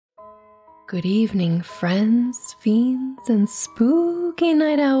Good evening, friends, fiends, and spooky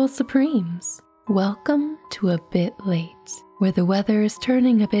night owl supremes. Welcome to A Bit Late, where the weather is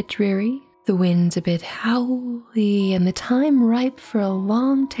turning a bit dreary, the wind a bit howly, and the time ripe for a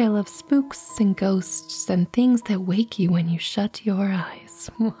long tale of spooks and ghosts and things that wake you when you shut your eyes.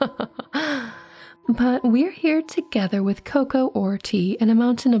 But we're here together with cocoa or tea and a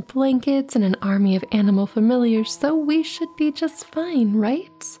mountain of blankets and an army of animal familiars, so we should be just fine,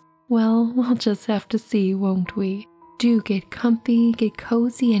 right? Well, we'll just have to see, won't we? Do get comfy, get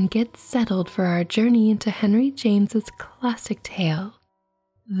cozy, and get settled for our journey into Henry James's classic tale,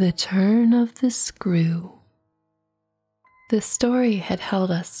 The Turn of the Screw. The story had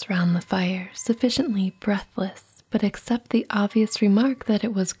held us round the fire, sufficiently breathless, but except the obvious remark that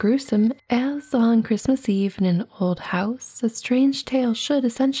it was gruesome, as on Christmas Eve in an old house, a strange tale should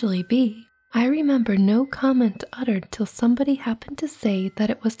essentially be. I remember no comment uttered till somebody happened to say that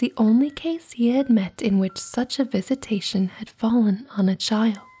it was the only case he had met in which such a visitation had fallen on a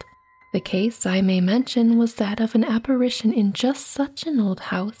child. The case, I may mention, was that of an apparition in just such an old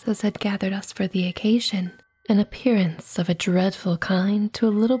house as had gathered us for the occasion, an appearance of a dreadful kind to a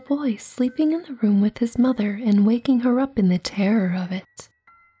little boy sleeping in the room with his mother and waking her up in the terror of it,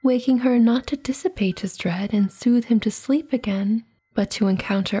 waking her not to dissipate his dread and soothe him to sleep again, but to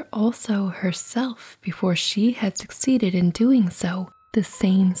encounter also herself before she had succeeded in doing so, the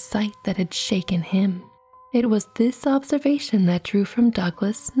same sight that had shaken him. It was this observation that drew from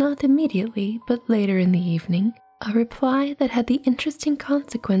Douglas, not immediately, but later in the evening, a reply that had the interesting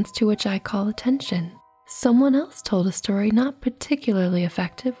consequence to which I call attention. Someone else told a story not particularly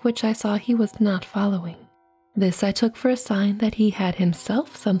effective, which I saw he was not following. This I took for a sign that he had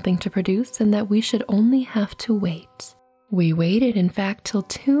himself something to produce and that we should only have to wait. We waited, in fact, till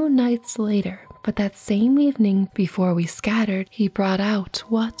 2 nights later, but that same evening, before we scattered, he brought out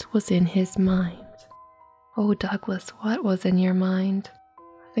what was in his mind. Oh, Douglas, what was in your mind?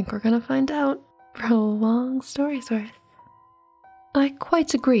 I think we're gonna find out for a long story's worth. I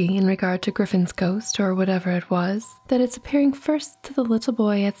quite agree in regard to Griffin's ghost, or whatever it was, that its appearing first to the little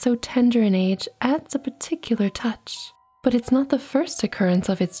boy at so tender an age adds a particular touch. But it's not the first occurrence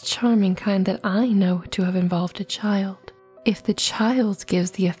of its charming kind that I know to have involved a child. If the child gives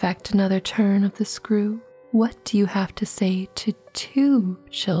the effect another turn of the screw, what do you have to say to 2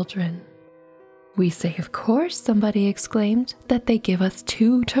 children? We say, of course, somebody exclaimed, that they give us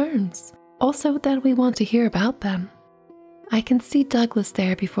 2 turns. Also that we want to hear about them. I can see Douglas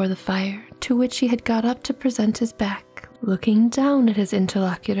there before the fire, to which he had got up to present his back, looking down at his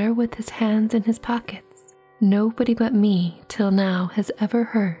interlocutor with his hands in his pockets. Nobody but me, till now, has ever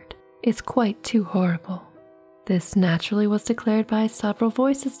heard. It's quite too horrible. This naturally was declared by several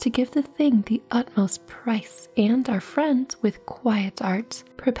voices to give the thing the utmost price, and our friend, with quiet art,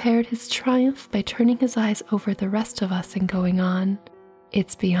 prepared his triumph by turning his eyes over the rest of us and going on,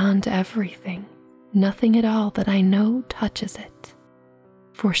 "It's beyond everything. Nothing at all that I know touches it."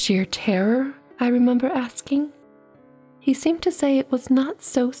 For sheer terror, I remember asking. He seemed to say it was not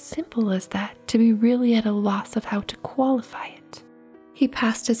so simple as that, to be really at a loss of how to qualify it. He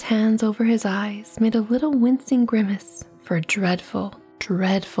passed his hands over his eyes, made a little wincing grimace for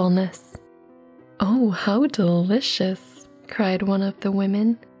dreadfulness. "Oh, how delicious," cried one of the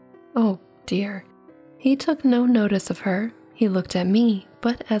women. Oh dear. He took no notice of her. He looked at me,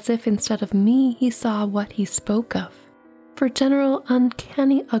 but as if instead of me he saw what he spoke of, for general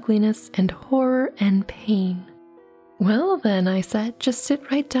uncanny ugliness and horror and pain. "Well then," I said, "just sit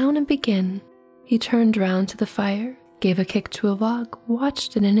right down and begin." He turned round to the fire, gave a kick to a log,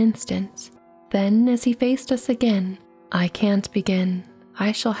 watched it an instant. Then, as he faced us again, "I can't begin.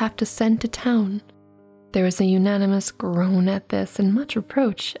 I shall have to send to town." There was a unanimous groan at this and much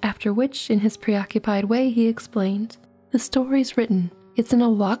reproach, after which, in his preoccupied way, he explained, "The story's written. It's in a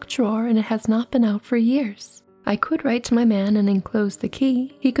locked drawer and it has not been out for years. I could write to my man and enclose the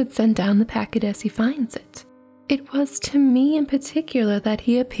key. He could send down the packet as he finds it." It was to me in particular that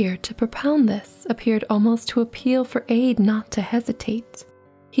he appeared to propound this, appeared almost to appeal for aid, not to hesitate.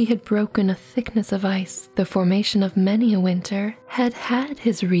 He had broken a thickness of ice, the formation of many a winter, had had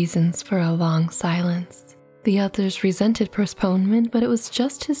his reasons for a long silence. The others resented postponement, but it was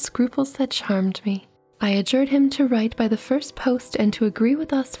just his scruples that charmed me. I adjured him to write by the first post and to agree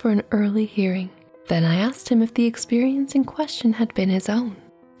with us for an early hearing. Then I asked him if the experience in question had been his own.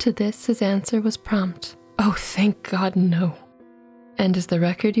 To this his answer was prompt. "Oh, thank God, no." "And is the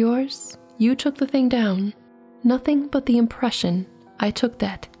record yours? You took the thing down?" "Nothing but the impression. I took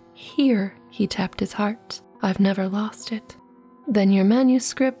that. Here," he tapped his heart. "I've never lost it." "Then your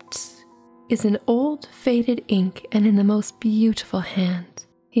manuscript is in old faded ink and in the most beautiful hand.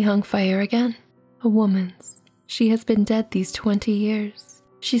 He hung fire again. A woman's. She has been dead these 20 years.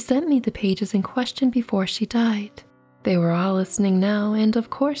 She sent me the pages in question before she died. They were all listening now, and of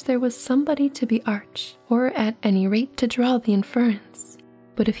course there was somebody to be arch, or at any rate to draw the inference.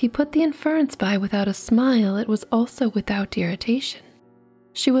 But if he put the inference by without a smile, it was also without irritation.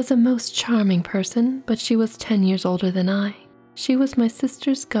 She was a most charming person, but she was 10 years older than I. She was my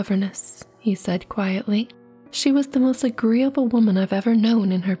sister's governess, he said quietly. She was the most agreeable woman I've ever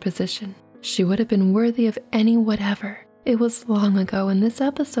known in her position. She would have been worthy of any whatever. It was long ago, and this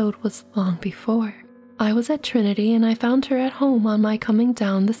episode was long before. I was at Trinity, and I found her at home on my coming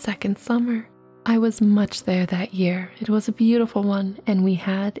down the second summer. I was much there that year. It was a beautiful one, and we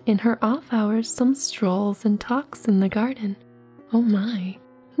had, in her off hours, some strolls and talks in the garden. Oh my.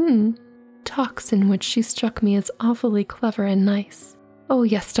 Talks in which she struck me as awfully clever and nice. Oh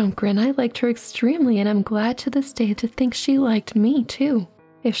yes, don't grin. I liked her extremely, and I'm glad to this day to think she liked me too.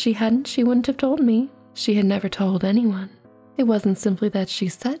 If she hadn't, she wouldn't have told me. She had never told anyone. It wasn't simply that she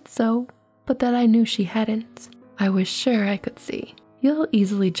said so, but that I knew she hadn't. I was sure I could see. You'll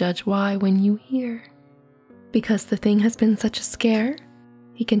easily judge why when you hear. Because the thing has been such a scare?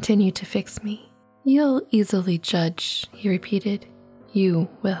 He continued to fix me. You'll easily judge, he repeated. You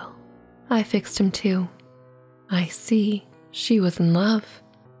will. I fixed him too. I see. She was in love.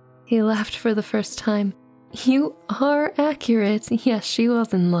 He laughed for the first time. You are accurate. Yes, she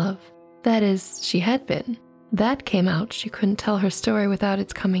was in love. That is, she had been. That came out. She couldn't tell her story without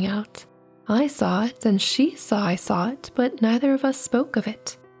its coming out. I saw it, and she saw I saw it, but neither of us spoke of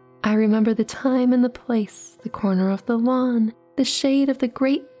it. I remember the time and the place, the corner of the lawn, the shade of the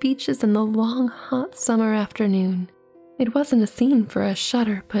great beeches, and the long, hot summer afternoon. It wasn't a scene for a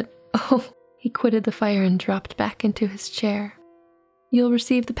shudder, but oh, he quitted the fire and dropped back into his chair. You'll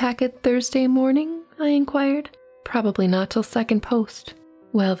receive the packet Thursday morning? I inquired. Probably not till second post.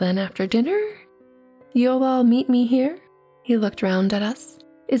 Well then, after dinner? You'll all meet me here? He looked round at us.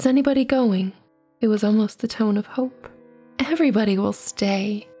 Is anybody going? It was almost the tone of hope. Everybody will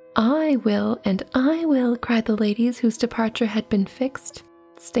stay. I will, and I will, cried the ladies whose departure had been fixed.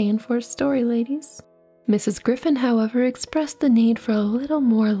 Staying for a story, ladies. Mrs. Griffin, however, expressed the need for a little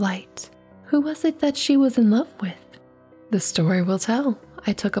more light. Who was it that she was in love with? The story will tell,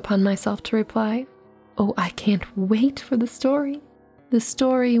 I took upon myself to reply. Oh, I can't wait for the story. The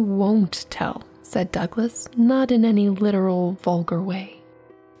story won't tell, said Douglas, not in any literal, vulgar way.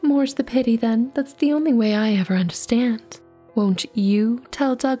 More's the pity, then. That's the only way I ever understand. Won't you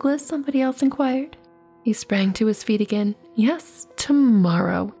tell Douglas? Somebody else inquired. He sprang to his feet again. Yes,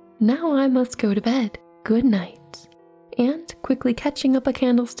 tomorrow. Now I must go to bed. Good night. And, quickly catching up a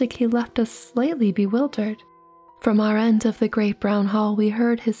candlestick, he left us slightly bewildered. From our end of the great brown hall, we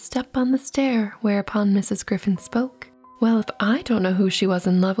heard his step on the stair, whereupon Mrs. Griffin spoke. Well, if I don't know who she was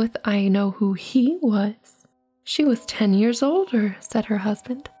in love with, I know who he was. She was 10 years older, said her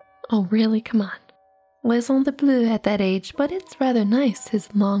husband. Oh, really? Come on. Raison de plus at that age, but it's rather nice, his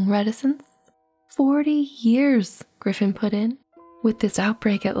long reticence. 40 years, Griffin put in, with this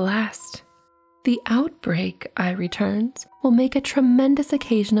outbreak at last. The outbreak, I returned, will make a tremendous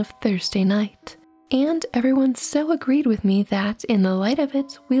occasion of Thursday night. And everyone so agreed with me that, in the light of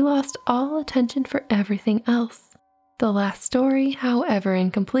it, we lost all attention for everything else. The last story, however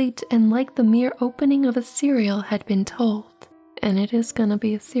incomplete and like the mere opening of a serial, had been told. And it is gonna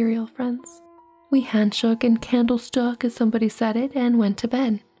be a serial, friends. We handshook and candlestuck, as somebody said it, and went to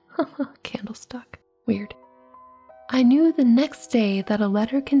bed. Candlestuck. Weird. I knew the next day that a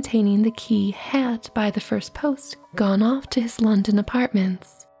letter containing the key had, by the first post, gone off to his London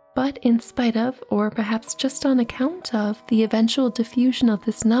apartments. But in spite of, or perhaps just on account of, the eventual diffusion of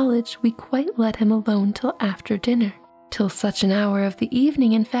this knowledge, we quite let him alone till after dinner. Till such an hour of the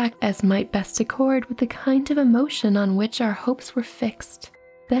evening, in fact, as might best accord with the kind of emotion on which our hopes were fixed.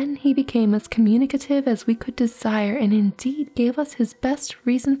 Then he became as communicative as we could desire, and indeed gave us his best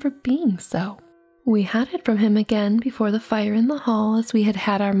reason for being so. We had it from him again before the fire in the hall, as we had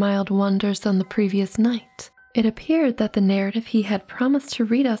had our mild wonders on the previous night. It appeared that the narrative he had promised to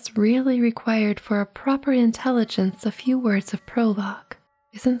read us really required for a proper intelligence a few words of prologue.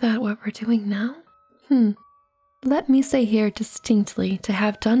 Isn't that what we're doing now? Let me say here distinctly, to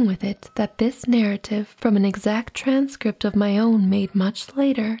have done with it, that this narrative, from an exact transcript of my own made much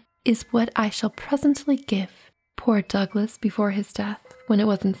later, is what I shall presently give. Poor Douglas, before his death, when it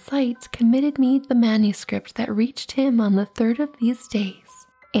was in sight, committed me the manuscript that reached him on the 3rd of these days,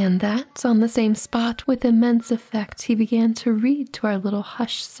 and that, on the same spot, with immense effect, he began to read to our little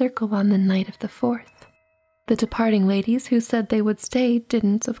hushed circle on the night of the 4th. The departing ladies who said they would stay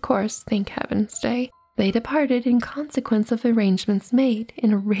didn't, of course, thank heaven, stay. They departed in consequence of arrangements made,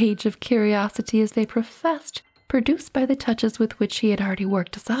 in a rage of curiosity as they professed, produced by the touches with which he had already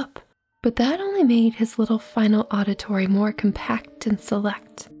worked us up. But that only made his little final auditory more compact and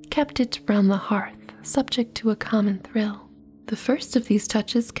select, kept it round the hearth, subject to a common thrill. The first of these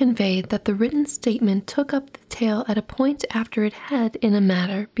touches conveyed that the written statement took up the tale at a point after it had, in a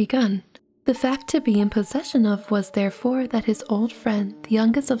manner, begun. The fact to be in possession of was therefore that his old friend, the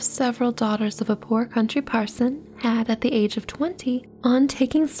youngest of several daughters of a poor country parson, had, at the age of 20, on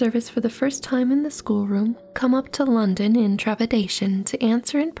taking service for the first time in the schoolroom, come up to London in trepidation to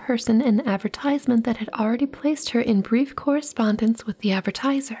answer in person an advertisement that had already placed her in brief correspondence with the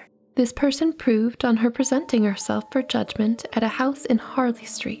advertiser. This person proved, on her presenting herself for judgment at a house in Harley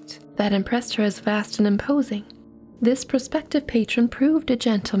Street, that impressed her as vast and imposing. This prospective patron proved a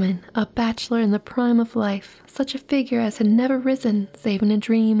gentleman, a bachelor in the prime of life, such a figure as had never risen, save in a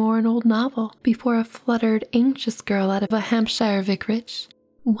dream or an old novel, before a fluttered, anxious girl out of a Hampshire vicarage.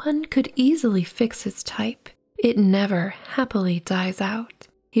 One could easily fix his type. It never, happily, dies out.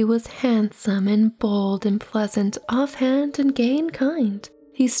 He was handsome and bold and pleasant, offhand and gay and kind.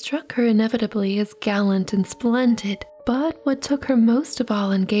 He struck her inevitably as gallant and splendid. But what took her most of all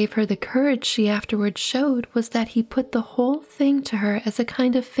and gave her the courage she afterwards showed was that he put the whole thing to her as a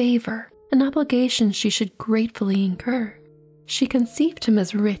kind of favor, an obligation she should gratefully incur. She conceived him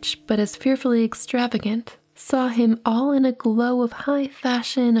as rich, but as fearfully extravagant, saw him all in a glow of high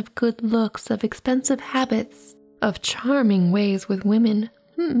fashion, of good looks, of expensive habits, of charming ways with women.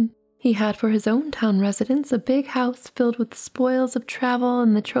 He had for his own town residence a big house filled with spoils of travel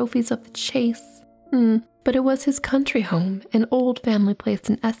and the trophies of the chase. But it was his country home, an old family place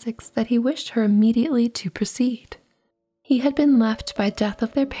in Essex, that he wished her immediately to proceed. He had been left by death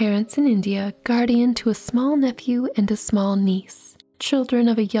of their parents in India guardian to a small nephew and a small niece, children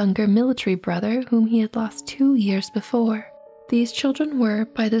of a younger military brother whom he had lost 2 years before. These children were,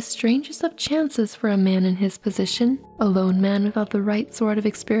 by the strangest of chances for a man in his position, a lone man without the right sort of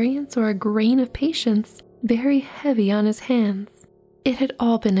experience or a grain of patience, very heavy on his hands. It had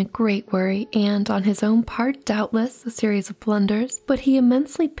all been a great worry and, on his own part, doubtless, a series of blunders, but he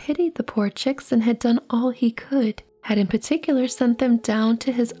immensely pitied the poor chicks and had done all he could, had in particular sent them down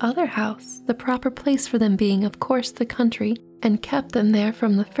to his other house, the proper place for them being, of course, the country, and kept them there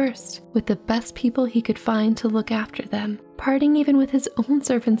from the first, with the best people he could find to look after them, parting even with his own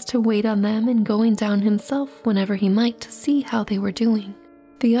servants to wait on them and going down himself whenever he might to see how they were doing.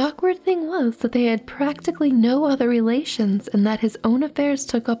 The awkward thing was that they had practically no other relations and that his own affairs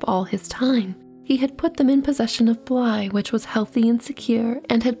took up all his time. He had put them in possession of Bly, which was healthy and secure,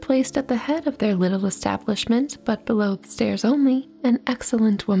 and had placed at the head of their little establishment, but below the stairs only, an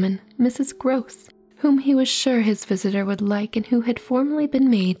excellent woman, Mrs. Gross, whom he was sure his visitor would like and who had formerly been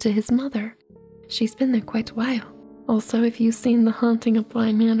maid to his mother. She's been there quite a while. Also, if you've seen The Haunting of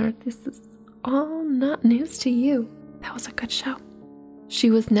Bly Manor, this is all not news to you. That was a good show. She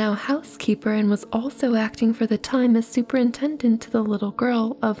was now housekeeper and was also acting for the time as superintendent to the little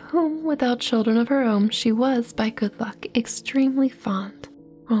girl, of whom, without children of her own, she was, by good luck, extremely fond.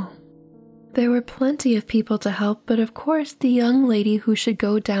 There were plenty of people to help, but of course the young lady who should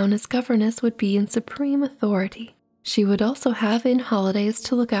go down as governess would be in supreme authority. She would also have in holidays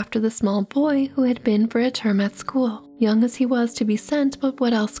to look after the small boy who had been for a term at school, young as he was to be sent, but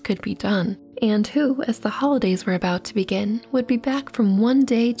what else could be done, and who, as the holidays were about to begin, would be back from one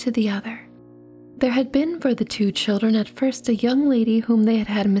day to the other. There had been for the two children at first a young lady whom they had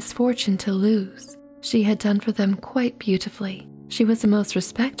had misfortune to lose. She had done for them quite beautifully. She was a most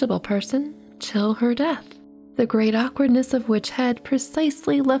respectable person, till her death, the great awkwardness of which had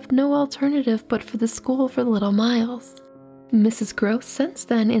precisely left no alternative but for the school for little Miles. Mrs. Gross, since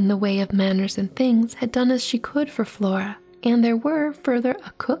then, in the way of manners and things, had done as she could for Flora, and there were, further,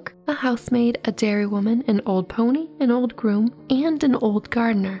 a cook, a housemaid, a dairywoman, an old pony, an old groom, and an old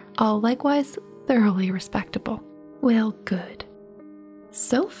gardener, all likewise thoroughly respectable. Well, good.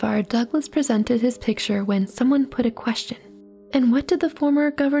 So far, Douglas presented his picture when someone put a question. And what did the former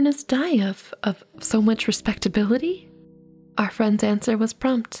governess die of? Of so much respectability? Our friend's answer was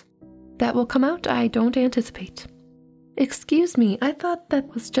prompt. That will come out, I don't anticipate. Excuse me, I thought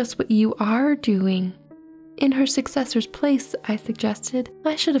that was just what you are doing. In her successor's place, I suggested.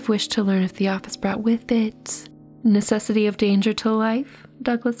 I should have wished to learn if the office brought with it necessity of danger to life,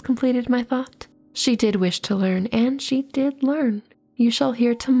 Douglas completed my thought. She did wish to learn, and she did learn. You shall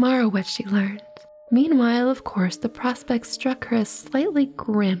hear tomorrow what she learned. Meanwhile, of course, the prospect struck her as slightly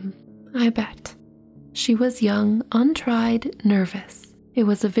grim, I bet. She was young, untried, nervous. It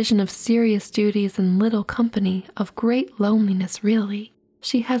was a vision of serious duties and little company, of great loneliness, really.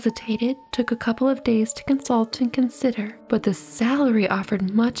 She hesitated, took a couple of days to consult and consider, but the salary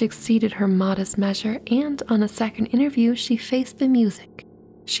offered much exceeded her modest measure, and on a second interview she faced the music.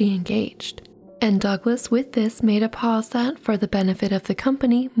 She engaged. And Douglas with this made a pause that, for the benefit of the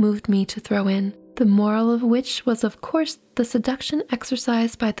company, moved me to throw in, the moral of which was of course the seduction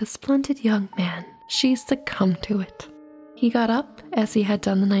exercised by the splendid young man. She succumbed to it. He got up, as he had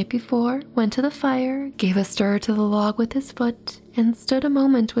done the night before, went to the fire, gave a stir to the log with his foot, and stood a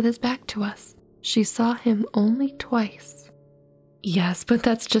moment with his back to us. She saw him only twice. Yes, but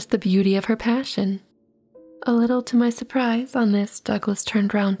that's just the beauty of her passion. A little to my surprise, on this, Douglas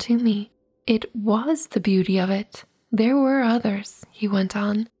turned round to me. It was the beauty of it. There were others, he went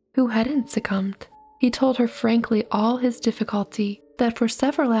on, who hadn't succumbed. He told her frankly all his difficulty, that for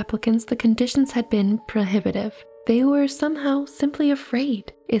several applicants the conditions had been prohibitive. They were somehow simply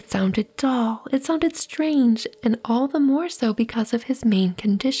afraid. It sounded dull, it sounded strange, and all the more so because of his main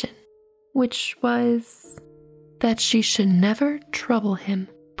condition, which was that she should never trouble him,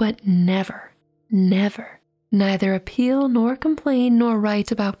 but never, never, neither appeal nor complain nor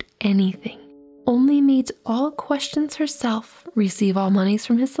write about anything. Only meet all questions herself, receive all monies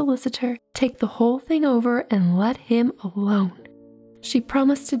from his solicitor, take the whole thing over, and let him alone. She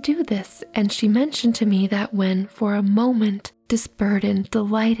promised to do this, and she mentioned to me that when, for a moment, disburdened,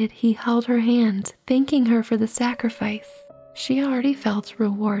 delighted, he held her hand, thanking her for the sacrifice, she already felt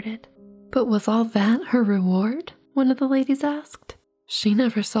rewarded. But was all that her reward? One of the ladies asked. She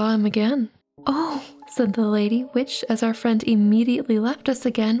never saw him again. Oh, said the lady, which, as our friend immediately left us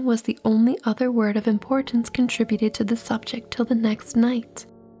again, was the only other word of importance contributed to the subject till the next night.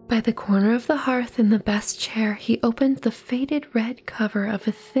 By the corner of the hearth in the best chair, he opened the faded red cover of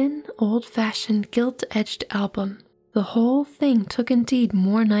a thin, old-fashioned, gilt-edged album. The whole thing took indeed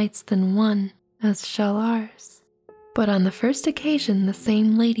more nights than one, as shall ours. But on the first occasion the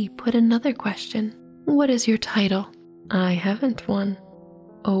same lady put another question. What is your title? I haven't one.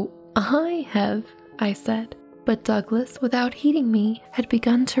 Oh, I have, I said. But Douglas, without heeding me, had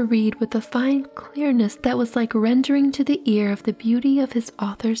begun to read with a fine clearness that was like rendering to the ear of the beauty of his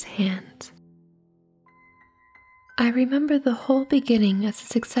author's hand. I remember the whole beginning as a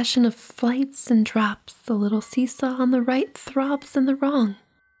succession of flights and drops, a little seesaw on the right throbs in the wrong.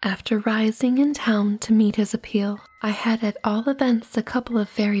 After rising in town to meet his appeal, I had at all events a couple of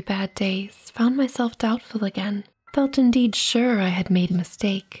very bad days, found myself doubtful again, felt indeed sure I had made a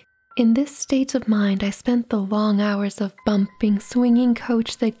mistake. In this state of mind, I spent the long hours of bumping, swinging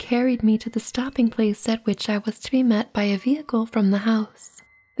coach that carried me to the stopping place at which I was to be met by a vehicle from the house.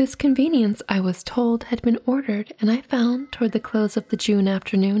 This convenience, I was told, had been ordered, and I found, toward the close of the June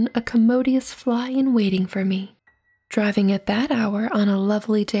afternoon, a commodious fly in waiting for me. Driving at that hour on a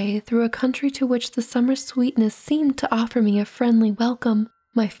lovely day through a country to which the summer sweetness seemed to offer me a friendly welcome,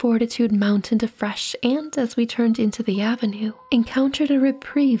 my fortitude mounted afresh, and as we turned into the avenue, encountered a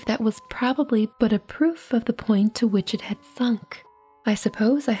reprieve that was probably but a proof of the point to which it had sunk. I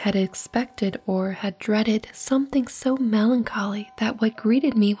suppose I had expected or had dreaded something so melancholy that what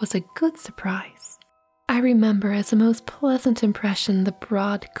greeted me was a good surprise. I remember as a most pleasant impression the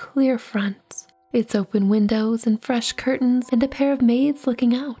broad, clear front, its open windows and fresh curtains, and a pair of maids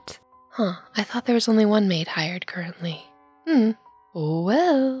looking out. I thought there was only one maid hired currently.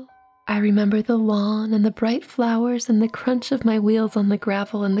 Well, I remember the lawn and the bright flowers and the crunch of my wheels on the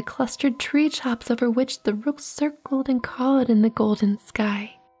gravel and the clustered tree tops over which the rooks circled and cawed in the golden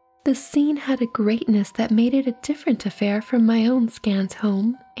sky. The scene had a greatness that made it a different affair from my own scant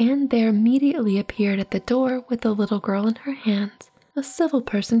home, and there immediately appeared at the door with the little girl in her hands, a civil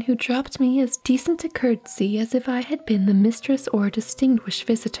person who dropped me as decent a courtesy as if I had been the mistress or distinguished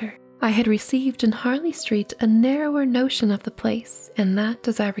visitor. I had received in Harley Street a narrower notion of the place, and that,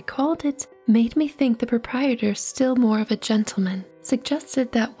 as I recalled it, made me think the proprietor still more of a gentleman,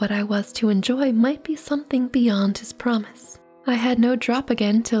 suggested that what I was to enjoy might be something beyond his promise. I had no drop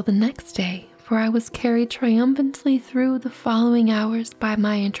again till the next day, for I was carried triumphantly through the following hours by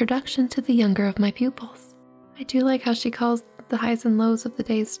my introduction to the younger of my pupils. I do like how she calls the highs and lows of the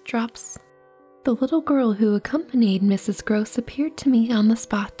day's drops. The little girl who accompanied Mrs. Gross appeared to me on the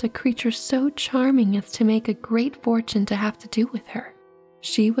spot a creature so charming as to make a great fortune to have to do with her.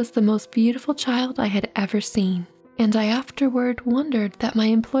 She was the most beautiful child I had ever seen, and I afterward wondered that my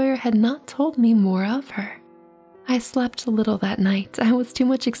employer had not told me more of her. I slept little that night. I was too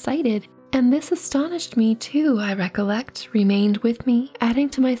much excited, and this astonished me too, I recollect, remained with me, adding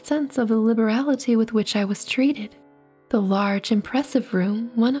to my sense of the liberality with which I was treated. The large, impressive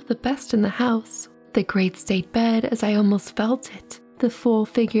room, one of the best in the house, the great state bed as I almost felt it, The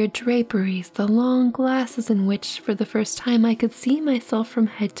full-figured draperies, the long glasses in which for the first time I could see myself from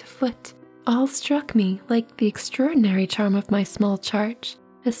head to foot, all struck me like the extraordinary charm of my small charge,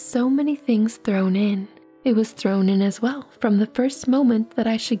 as so many things thrown in. It was thrown in as well from the first moment that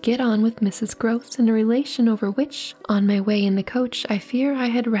I should get on with Mrs. Gross in a relation over which, on my way in the coach, I fear I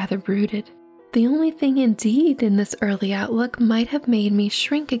had rather brooded. The only thing indeed in this early outlook might have made me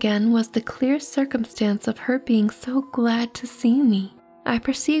shrink again was the clear circumstance of her being so glad to see me. I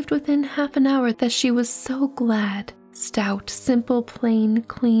perceived within half an hour that she was so glad, stout, simple, plain,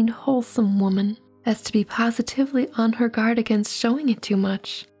 clean, wholesome woman, as to be positively on her guard against showing it too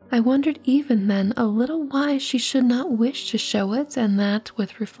much. I wondered even then a little why she should not wish to show it, and that,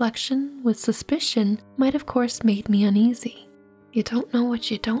 with reflection, with suspicion, might of course made me uneasy. You don't know what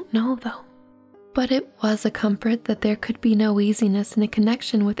you don't know, though. But it was a comfort that there could be no easiness in a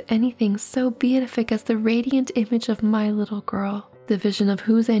connection with anything so beatific as the radiant image of my little girl, the vision of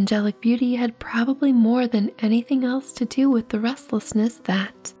whose angelic beauty had probably more than anything else to do with the restlessness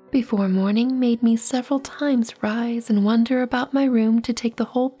that, before morning, made me several times rise and wander about my room to take the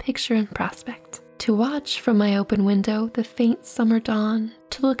whole picture in prospect, to watch from my open window the faint summer dawn,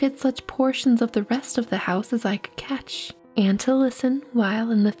 to look at such portions of the rest of the house as I could catch, and to listen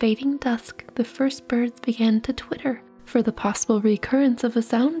while in the fading dusk the first birds began to twitter for the possible recurrence of a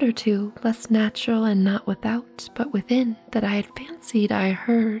sound or two, less natural and not without, but within, that I had fancied I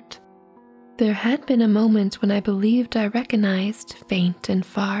heard. There had been a moment when I believed I recognized, faint and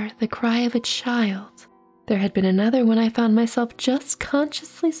far, the cry of a child. There had been another when I found myself just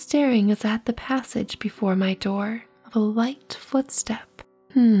consciously staring as at the passage before my door of a light footstep.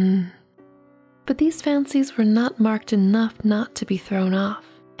 But these fancies were not marked enough not to be thrown off,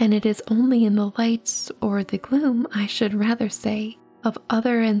 and it is only in the lights, or the gloom, I should rather say, of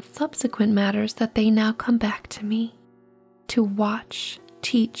other and subsequent matters that they now come back to me. To watch,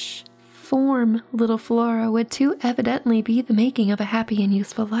 teach, form little Flora would too evidently be the making of a happy and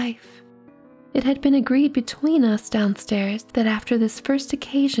useful life. It had been agreed between us downstairs that after this first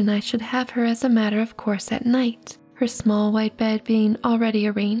occasion I should have her as a matter of course at night, her small white bed being already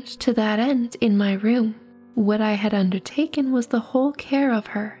arranged to that end in my room. What I had undertaken was the whole care of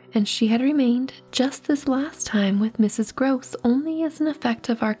her, and she had remained just this last time with Mrs. Gross only as an effect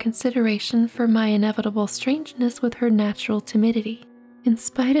of our consideration for my inevitable strangeness with her natural timidity. In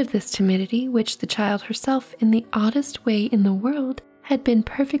spite of this timidity, which the child herself, in the oddest way in the world, had been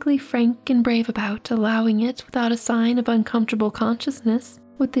perfectly frank and brave about, allowing it without a sign of uncomfortable consciousness,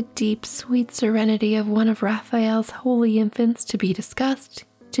 with the deep, sweet serenity of one of Raphael's holy infants to be discussed,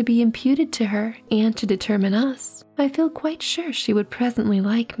 to be imputed to her, and to determine us, I feel quite sure she would presently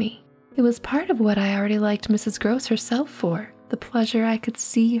like me. It was part of what I already liked Mrs. Gross herself for, the pleasure I could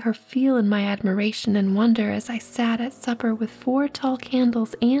see her feel in my admiration and wonder as I sat at supper with 4 tall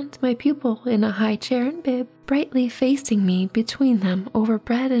candles and my pupil in a high chair and bib, brightly facing me between them over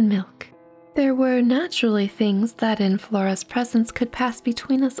bread and milk. There were naturally things that in Flora's presence could pass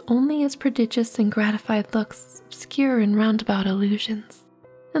between us only as prodigious and gratified looks, obscure and roundabout allusions.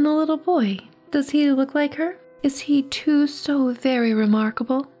 And the little boy, does he look like her? Is he too so very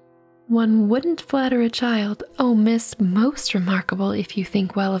remarkable? One wouldn't flatter a child. Oh, miss, most remarkable if you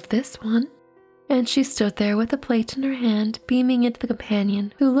think well of this one. And she stood there with a plate in her hand, beaming at the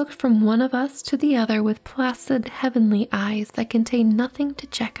companion, who looked from one of us to the other with placid, heavenly eyes that contained nothing to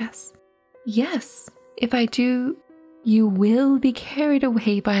check us. Yes, if I do, you will be carried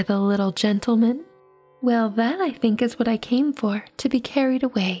away by the little gentleman. Well, that I think is what I came for, to be carried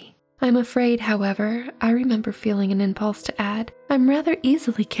away. I'm afraid, however, I remember feeling an impulse to add, I'm rather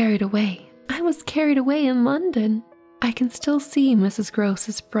easily carried away. I was carried away in London. I can still see Mrs.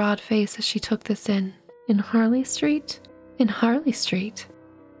 Gross's broad face as she took this in. In Harley Street? In Harley Street.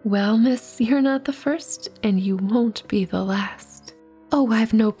 Well, miss, you're not the first, and you won't be the last. Oh,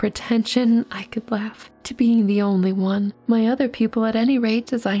 I've no pretension, I could laugh, to being the only one. My other pupil, at any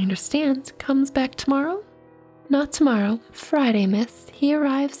rate, as I understand, comes back tomorrow? Not tomorrow, Friday, miss. He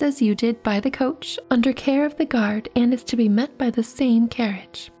arrives as you did by the coach, under care of the guard, and is to be met by the same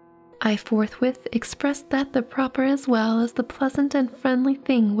carriage. I forthwith expressed that the proper as well as the pleasant and friendly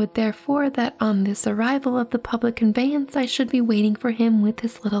thing would therefore that on this arrival of the public conveyance I should be waiting for him with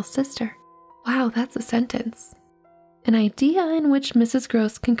his little sister. Wow, that's a sentence. An idea in which Mrs.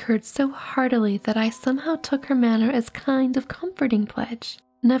 Gross concurred so heartily that I somehow took her manner as kind of comforting pledge,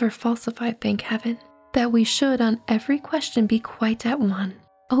 never falsified, thank heaven, that we should on every question be quite at one.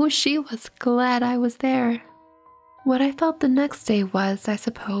 Oh, she was glad I was there. What I felt the next day was, I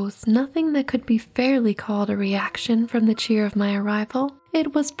suppose, nothing that could be fairly called a reaction from the cheer of my arrival.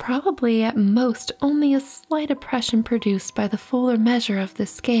 It was probably at most only a slight oppression produced by the fuller measure of the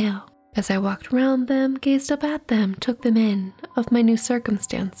scale. As I walked round them, gazed up at them, took them in, of my new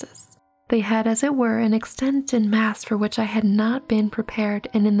circumstances. They had, as it were, an extent and mass for which I had not been prepared,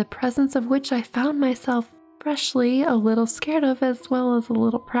 and in the presence of which I found myself freshly a little scared of as well as a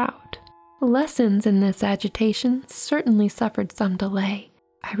little proud. Lessons in this agitation certainly suffered some delay.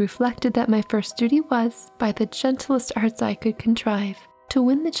 I reflected that my first duty was, by the gentlest arts I could contrive, to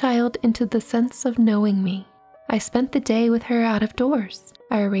win the child into the sense of knowing me. I spent the day with her out of doors.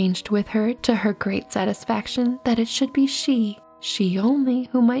 I arranged with her, to her great satisfaction, that it should be she only,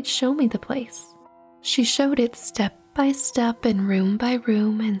 who might show me the place. She showed it step by step and room by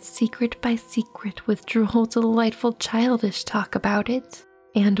room and secret by secret, with droll, delightful, childish talk about it,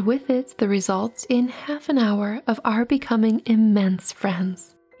 and with it the result in half an hour of our becoming immense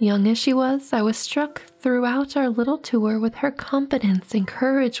friends. Young as she was, I was struck throughout our little tour with her confidence and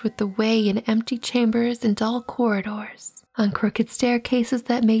courage, with the way in empty chambers and dull corridors, on crooked staircases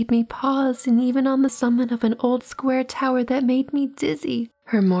that made me pause, and even on the summit of an old square tower that made me dizzy.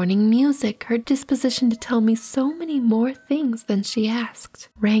 Her morning music, her disposition to tell me so many more things than she asked,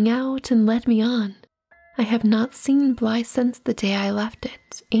 rang out and led me on. I have not seen Bly since the day I left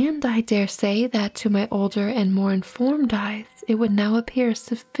it, and I dare say that to my older and more informed eyes it would now appear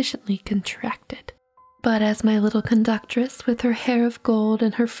sufficiently contracted. But as my little conductress, with her hair of gold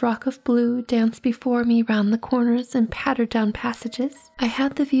and her frock of blue, danced before me round the corners and pattered down passages, I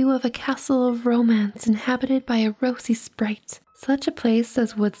had the view of a castle of romance inhabited by a rosy sprite, such a place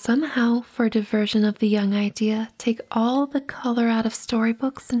as would somehow, for diversion of the young idea, take all the color out of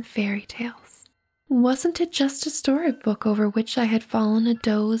storybooks and fairy tales. Wasn't it just a storybook over which I had fallen a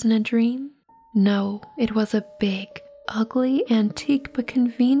doze in a dream? No, it was a big, ugly, antique but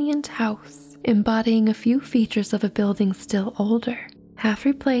convenient house, embodying a few features of a building still older, half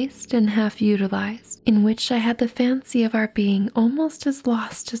replaced and half utilized, in which I had the fancy of our being almost as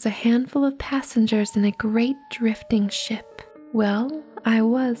lost as a handful of passengers in a great drifting ship. Well, I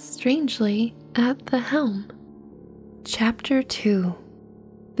was, strangely, at the helm. Chapter 2.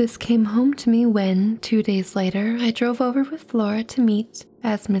 This came home to me when, 2 days later, I drove over with Flora to meet,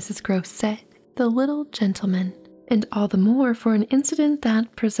 as Mrs. Gross said, the little gentleman, and all the more for an incident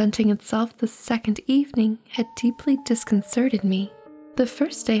that, presenting itself the second evening, had deeply disconcerted me. The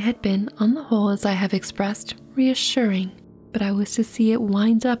first day had been, on the whole, as I have expressed, reassuring, but I was to see it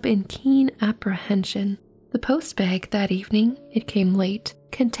wind up in keen apprehension. The post-bag that evening, it came late,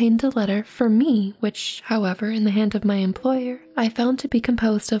 contained a letter for me, which, however, in the hand of my employer, I found to be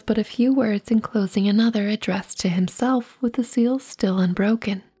composed of but a few words enclosing another addressed to himself with the seal still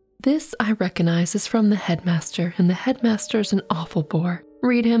unbroken. This I recognize is from the headmaster, and the headmaster's an awful bore.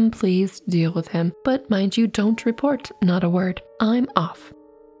 Read him, please, deal with him, but mind you, don't report, not a word. I'm off.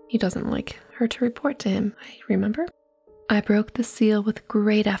 He doesn't like her to report to him, I remember. I broke the seal with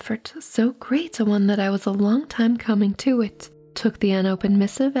great effort, so great a one that I was a long time coming to it, took the unopened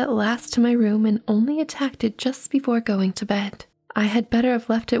missive at last to my room, and only attacked it just before going to bed. I had better have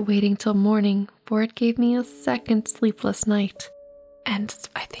left it waiting till morning, for it gave me a second sleepless night. And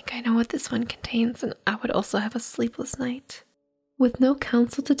I think I know what this one contains, and I would also have a sleepless night. With no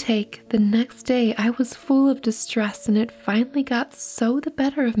counsel to take, the next day I was full of distress, and it finally got so the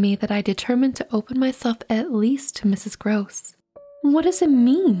better of me that I determined to open myself at least to Mrs. Gross. What does it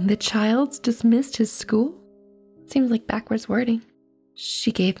mean? The child's dismissed his school? Seems like backwards wording.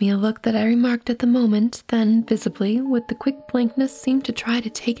 She gave me a look that I remarked at the moment, then visibly, with the quick blankness, seemed to try to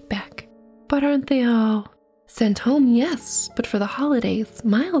take it back. But aren't they all... Sent home, yes, but for the holidays,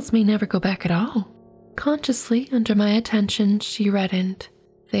 Miles may never go back at all. Consciously, under my attention, she reddened.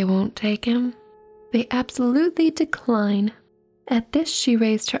 They won't take him? They absolutely decline. At this she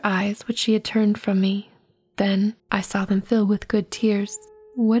raised her eyes, which she had turned from me. Then I saw them fill with good tears.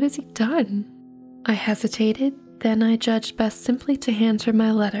 What has he done? I hesitated, then I judged best simply to hand her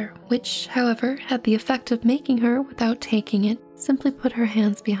my letter, which, however, had the effect of making her, without taking it, simply put her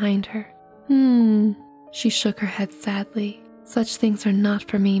hands behind her. She shook her head sadly. Such things are not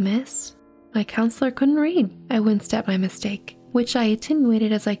for me, miss. My counselor couldn't read. I winced at my mistake, which I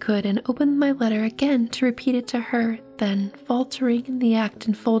attenuated as I could, and opened my letter again to repeat it to her. Then, faltering in the act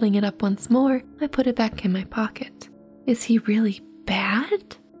and folding it up once more, I put it back in my pocket. Is he really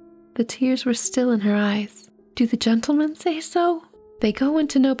bad? The tears were still in her eyes. Do the gentlemen say so? They go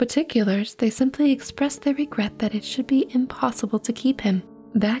into no particulars. They simply express their regret that it should be impossible to keep him.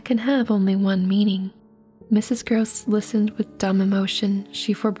 That can have only one meaning. Mrs. Gross listened with dumb emotion.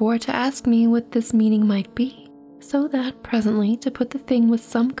 She forbore to ask me what this meaning might be, so that presently, to put the thing with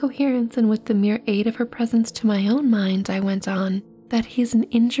some coherence and with the mere aid of her presence to my own mind, I went on. that he's an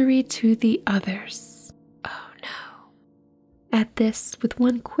injury to the others. Oh no. At this, with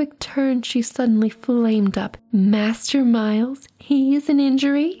one quick turn, she suddenly flamed up. Master Miles, he is an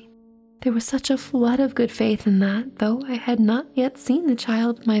injury? There was such a flood of good faith in that, though I had not yet seen the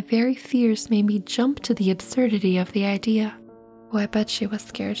child, my very fears made me jump to the absurdity of the idea. Oh, I bet she was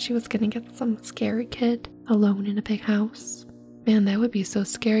scared she was going to get some scary kid alone in a big house. Man, that would be so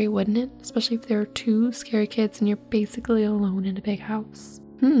scary, wouldn't it? Especially if there are two scary kids and you're basically alone in a big house.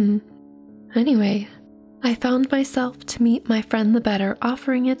 Anyway, I found myself, to meet my friend the better,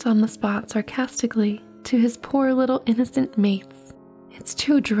 offering it on the spot sarcastically to his poor little innocent mates. It's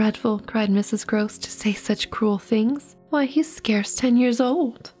too dreadful, cried Mrs. Gross, to say such cruel things. Why, he's scarce 10 years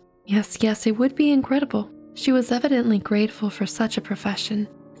old. Yes, it would be incredible. She was evidently grateful for such a profession.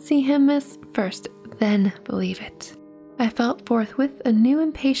 See him, miss, first, then believe it. I felt forthwith a new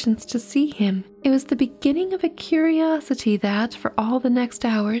impatience to see him. It was the beginning of a curiosity that, for all the next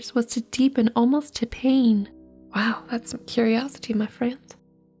hours, was to deepen almost to pain. Wow, that's some curiosity, my friend.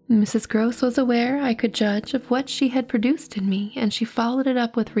 Mrs. Gross was aware, I could judge, of what she had produced in me, and she followed it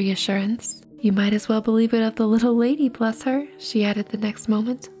up with reassurance. You might as well believe it of the little lady, bless her, she added the next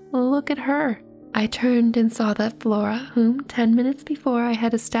moment. Look at her. I turned and saw that Flora, whom 10 minutes before I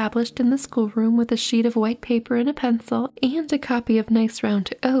had established in the schoolroom with a sheet of white paper and a pencil and a copy of nice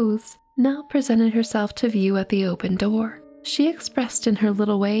round O's, now presented herself to view at the open door. She expressed in her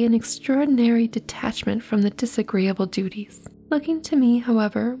little way an extraordinary detachment from the disagreeable duties, looking to me,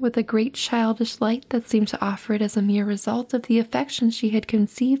 however, with a great childish light that seemed to offer it as a mere result of the affection she had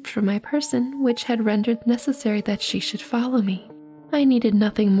conceived for my person, which had rendered necessary that she should follow me. I needed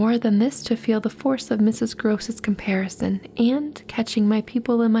nothing more than this to feel the force of Mrs. Gross's comparison, and, catching my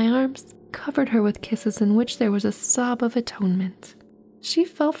pupil in my arms, covered her with kisses in which there was a sob of atonement. She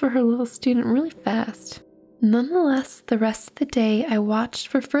fell for her little student really fast. Nonetheless, the rest of the day I watched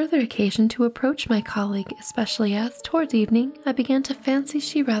for further occasion to approach my colleague, especially as, towards evening, I began to fancy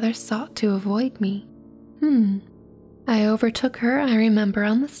she rather sought to avoid me. I overtook her, I remember,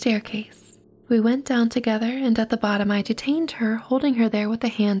 on the staircase. We went down together, and at the bottom I detained her, holding her there with a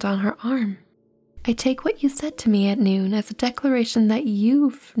hand on her arm. I take what you said to me at noon as a declaration that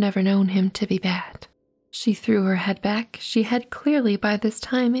you've never known him to be bad. She threw her head back. She had clearly by this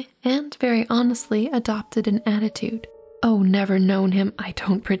time, and very honestly, adopted an attitude. Oh, never known him, I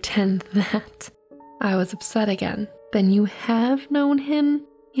don't pretend that. I was upset again. Then you have known him?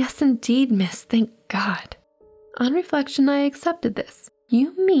 Yes, indeed, miss, thank God. On reflection, I accepted this.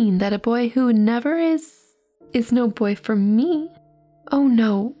 You mean that a boy who never is no boy for me? Oh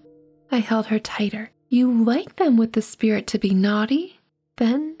no. I held her tighter. You like them with the spirit to be naughty?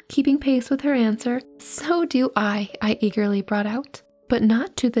 Then, keeping pace with her answer, so do I eagerly brought out, but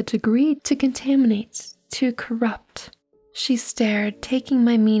not to the degree to contaminate, to corrupt. She stared, taking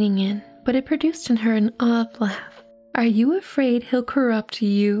my meaning in, but it produced in her an odd laugh. Are you afraid he'll corrupt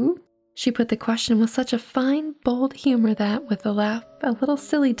you? She put the question with such a fine, bold humor that, with a laugh, a little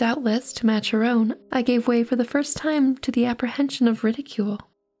silly doubtless, to match her own, I gave way for the first time to the apprehension of ridicule.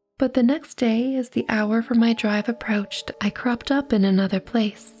 But the next day, as the hour for my drive approached, I cropped up in another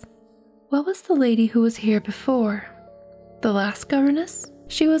place. What was the lady who was here before? The last governess?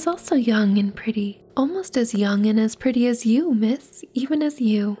 She was also young and pretty, almost as young and as pretty as you, miss, even as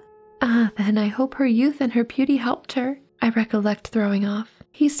you. Ah, then I hope her youth and her beauty helped her, I recollect throwing off.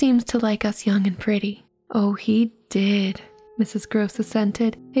 He seems to like us young and pretty. Oh, he did, Mrs. Gross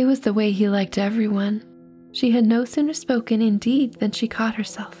assented. It was the way he liked everyone. She had no sooner spoken, indeed, than she caught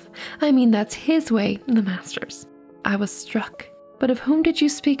herself. I mean, that's his way, the master's. I was struck. But of whom did you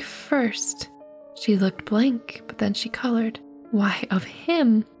speak first? She looked blank, but then she colored. Why, of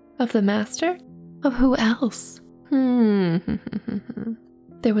him. Of the master? Of who else?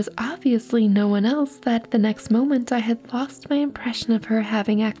 There was obviously no one else that the next moment I had lost my impression of her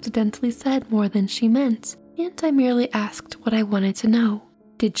having accidentally said more than she meant, and I merely asked what I wanted to know.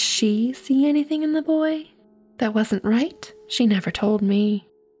 Did she see anything in the boy? That wasn't right. She never told me.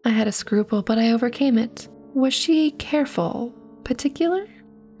 I had a scruple, but I overcame it. Was she careful? Particular?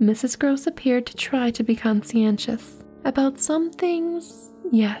 Mrs. Gross appeared to try to be conscientious. About some things,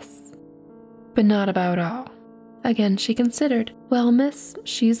 yes. But not about all. Again she considered. Well, miss,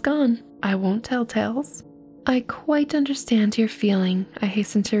 she's gone. I won't tell tales. I quite understand your feeling, I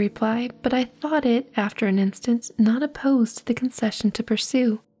hastened to reply, but I thought it, after an instant, not opposed to the concession to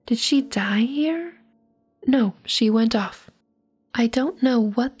pursue. Did she die here? No, she went off. I don't know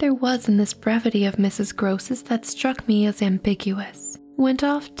what there was in this brevity of Mrs. Gross's that struck me as ambiguous. Went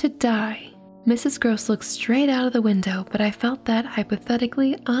off to die. Mrs. Gross looked straight out of the window, but I felt that,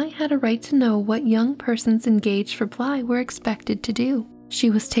 hypothetically, I had a right to know what young persons engaged for Bly were expected to do.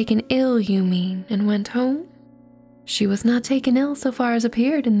 She was taken ill, you mean, and went home? She was not taken ill so far as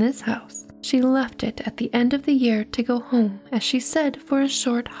appeared in this house. She left it at the end of the year to go home, as she said, for a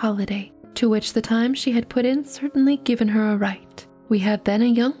short holiday, to which the time she had put in certainly given her a right. We had then a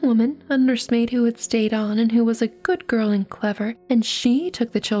young woman, a nursemaid who had stayed on and who was a good girl and clever, and she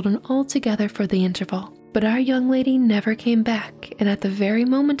took the children all together for the interval. But our young lady never came back, and at the very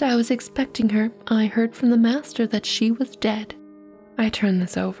moment I was expecting her, I heard from the master that she was dead. I turned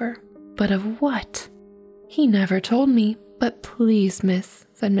this over. But of what? He never told me. But please, miss,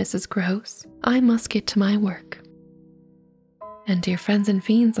 said Mrs. Gross, I must get to my work. And dear friends and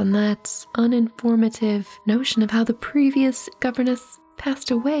fiends, on that uninformative notion of how the previous governess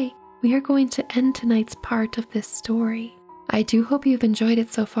passed away, we are going to end tonight's part of this story. I do hope you've enjoyed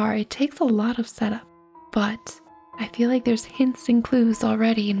it so far. It takes a lot of setup, but I feel like there's hints and clues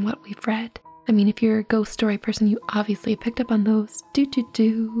already in what we've read. I mean, if you're a ghost story person, you obviously picked up on those.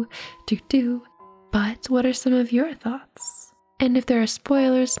 But what are some of your thoughts? And if there are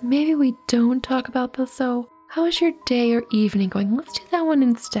spoilers, maybe we don't talk about those, so how is your day or evening going? Let's do that one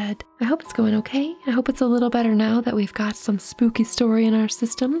instead. I hope it's going okay. I hope it's a little better now that we've got some spooky story in our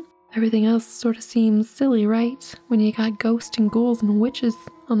system. Everything else sort of seems silly, right? When you got ghosts and ghouls and witches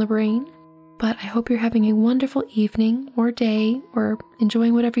on the brain. But I hope you're having a wonderful evening or day or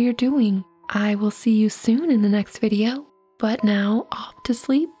enjoying whatever you're doing. I will see you soon in the next video. But now, off to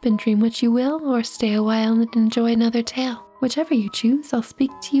sleep and dream what you will, or stay a while and enjoy another tale. Whichever you choose, I'll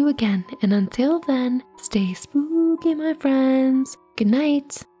speak to you again. And until then, stay spooky, my friends. Good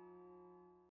night.